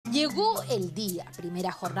Llegó el día,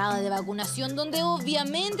 primera jornada de vacunación donde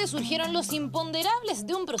obviamente surgieron los imponderables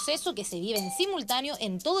de un proceso que se vive en simultáneo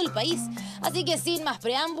en todo el país. Así que sin más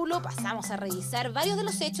preámbulo pasamos a revisar varios de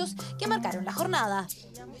los hechos que marcaron la jornada.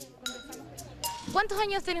 ¿Cuántos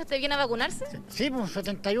años tiene usted? ¿Viene a vacunarse? Sí, pues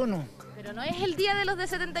 71. Pero no es el día de los de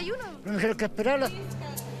 71. No sé lo que esperarlo.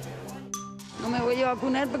 No me voy a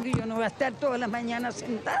vacunar porque yo no voy a estar toda la mañana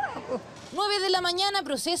sentada. 9 de la mañana,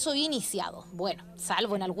 proceso iniciado. Bueno,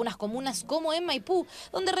 salvo en algunas comunas como en Maipú,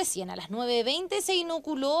 donde recién a las 9:20 se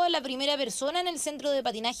inoculó a la primera persona en el centro de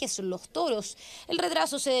patinajes Los Toros. El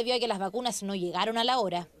retraso se debió a que las vacunas no llegaron a la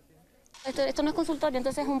hora. Esto no es consultorio,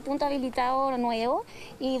 entonces es un punto habilitado nuevo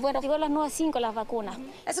y bueno, digo a las 9:05 las vacunas.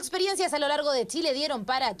 Las experiencias a lo largo de Chile dieron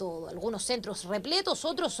para todo. Algunos centros repletos,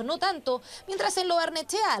 otros no tanto. Mientras en Lo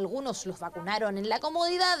Barnechea, algunos los vacunaron en la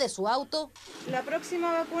comodidad de su auto. La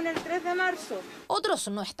próxima vacuna el 3 de marzo. Otros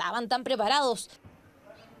no estaban tan preparados.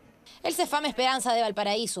 El Cefam Esperanza de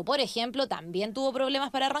Valparaíso, por ejemplo, también tuvo problemas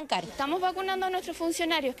para arrancar. Estamos vacunando a nuestros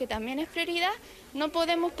funcionarios, que también es prioridad. No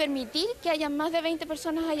podemos permitir que haya más de 20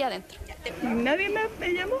 personas allá adentro. Nadie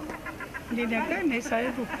me llamó. Desde acá en esa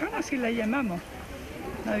vez buscamos y la llamamos.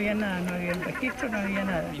 No había nada, no había el registro, no había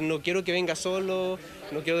nada. No quiero que venga solo,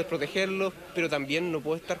 no quiero desprotegerlo, pero también no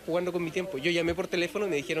puedo estar jugando con mi tiempo. Yo llamé por teléfono y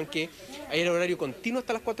me dijeron que hay horario continuo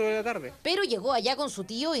hasta las 4 de la tarde. Pero llegó allá con su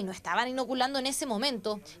tío y no estaban inoculando en ese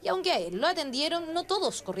momento. Y aunque a él lo atendieron, no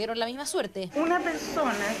todos corrieron la misma suerte. Una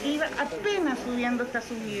persona que iba apenas subiendo esta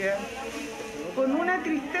subida, con una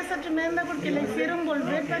tristeza tremenda porque la hicieron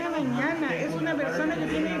volver para mañana. Es una persona que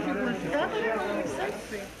tiene dificultad para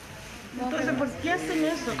movilizarse. Entonces, ¿por qué hacen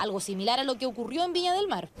eso? Algo similar a lo que ocurrió en Viña del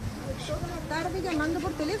Mar. Toda la tarde llamando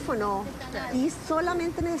por teléfono y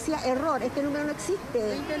solamente me decía error, este número no existe.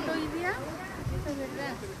 ¿Lo intentó hoy día? Eso es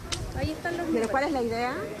verdad. Ahí están los números. ¿Pero cuál es la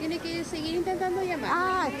idea? Tiene que seguir intentando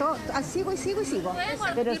llamar. Sigo y sigo y sigo.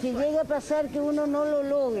 Pero si llega a pasar que uno no lo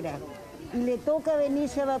logra y le toca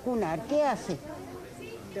venirse a vacunar, ¿qué hace?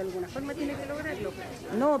 De alguna forma tiene que lograrlo.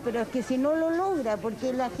 No, pero es que si no lo logra,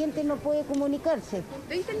 porque la gente no puede comunicarse.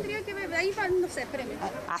 Ahí tendría que ver, ahí van, no sé, espérame.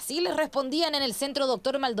 Así les respondían en el centro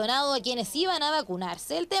Dr. Maldonado a quienes iban a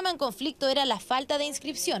vacunarse. El tema en conflicto era la falta de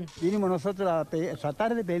inscripción. Vinimos nosotros a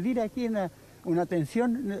tratar de pedir aquí una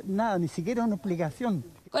atención, nada, ni siquiera una explicación.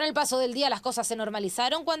 Con el paso del día las cosas se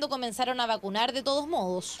normalizaron cuando comenzaron a vacunar de todos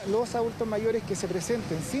modos. Los adultos mayores que se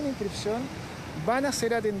presenten sin inscripción van a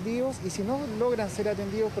ser atendidos y si no logran ser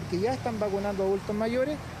atendidos porque ya están vacunando a adultos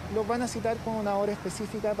mayores, los van a citar con una hora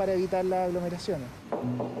específica para evitar las aglomeraciones.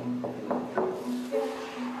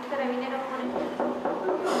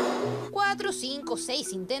 4, 5,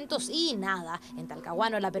 6 intentos y nada. En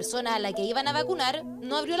Talcahuano la persona a la que iban a vacunar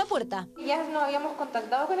no abrió la puerta. Ya nos habíamos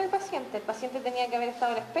contactado con el paciente tenía que haber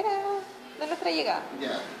estado a la espera de nuestra llegada.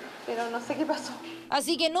 Pero no sé qué pasó.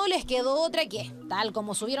 Así que no les quedó otra que, tal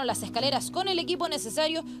como subieron las escaleras con el equipo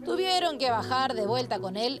necesario, tuvieron que bajar de vuelta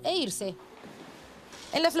con él e irse.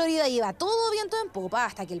 En la Florida iba todo viento en popa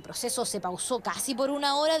hasta que el proceso se pausó casi por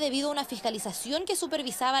una hora debido a una fiscalización que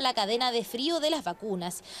supervisaba la cadena de frío de las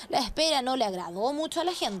vacunas. La espera no le agradó mucho a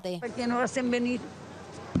la gente. ¿Por qué no hacen venir?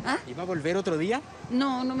 ¿Ah? ¿Y va a volver otro día?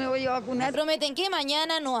 No, no me voy a vacunar. Prometen que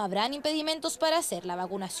mañana no habrán impedimentos para hacer la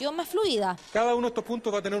vacunación más fluida. Cada uno de estos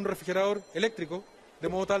puntos va a tener un refrigerador eléctrico, de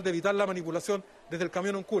modo tal de evitar la manipulación desde el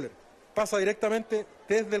camión a un cooler. Pasa directamente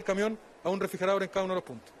desde el camión a un refrigerador en cada uno de los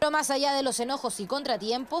puntos. Pero más allá de los enojos y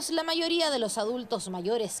contratiempos, la mayoría de los adultos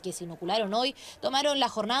mayores que se inocularon hoy tomaron la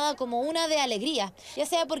jornada como una de alegría, ya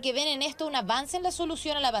sea porque ven en esto un avance en la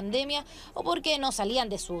solución a la pandemia o porque no salían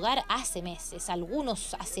de su hogar hace meses,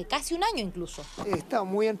 algunos hace casi un año incluso. Está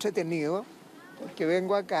muy entretenido porque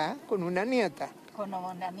vengo acá con una nieta. Con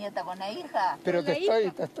una nieta, con una hija. Pero te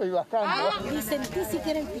estoy bajando. Ni sentí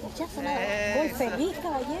siquiera el pinchazo, nada. Muy feliz,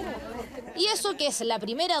 caballero. Y eso que es la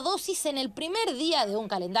primera dosis en el primer día de un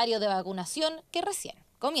calendario de vacunación que recién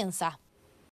comienza.